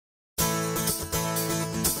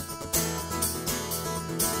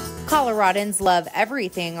Coloradans love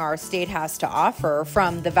everything our state has to offer,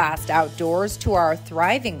 from the vast outdoors to our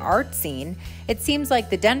thriving art scene. It seems like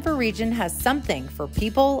the Denver region has something for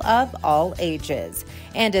people of all ages.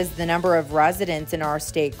 And as the number of residents in our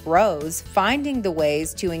state grows, finding the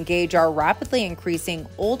ways to engage our rapidly increasing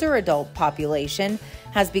older adult population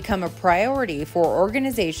has become a priority for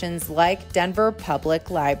organizations like Denver Public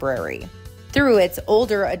Library. Through its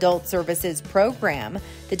Older Adult Services program,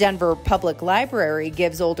 the Denver Public Library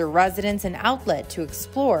gives older residents an outlet to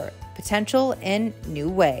explore potential in new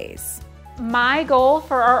ways. My goal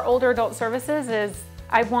for our Older Adult Services is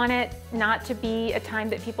I want it not to be a time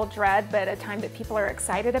that people dread, but a time that people are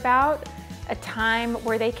excited about, a time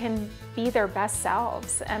where they can be their best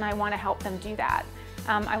selves, and I want to help them do that.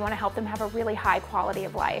 I want to help them have a really high quality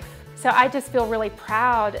of life. So I just feel really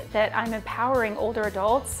proud that I'm empowering older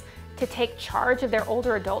adults to take charge of their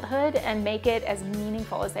older adulthood and make it as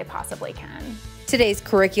meaningful as they possibly can. Today's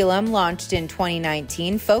curriculum, launched in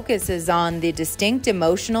 2019, focuses on the distinct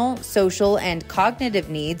emotional, social, and cognitive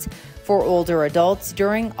needs for older adults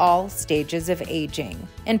during all stages of aging.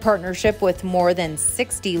 In partnership with more than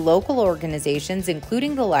 60 local organizations,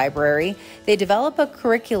 including the library, they develop a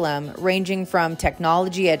curriculum ranging from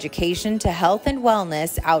technology education to health and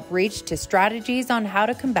wellness outreach to strategies on how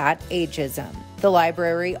to combat ageism. The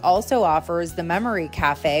library also offers the Memory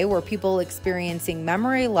Cafe, where people experiencing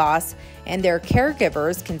memory loss and their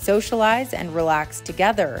caregivers can socialize and relax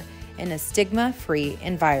together in a stigma-free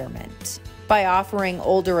environment. By offering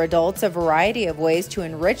older adults a variety of ways to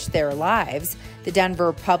enrich their lives, the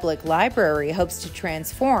Denver Public Library hopes to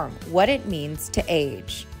transform what it means to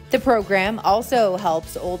age. The program also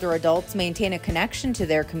helps older adults maintain a connection to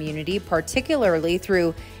their community, particularly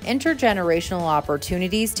through intergenerational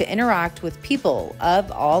opportunities to interact with people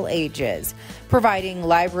of all ages. Providing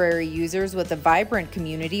library users with a vibrant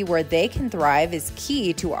community where they can thrive is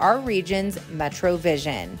key to our region's Metro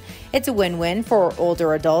vision. It's a win-win for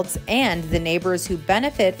older adults and the neighbors who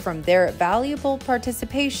benefit from their valuable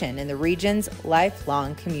participation in the region's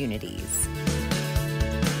lifelong communities.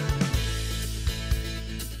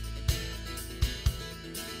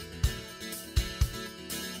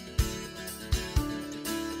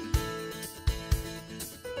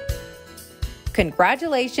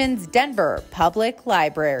 Congratulations, Denver Public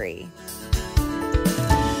Library.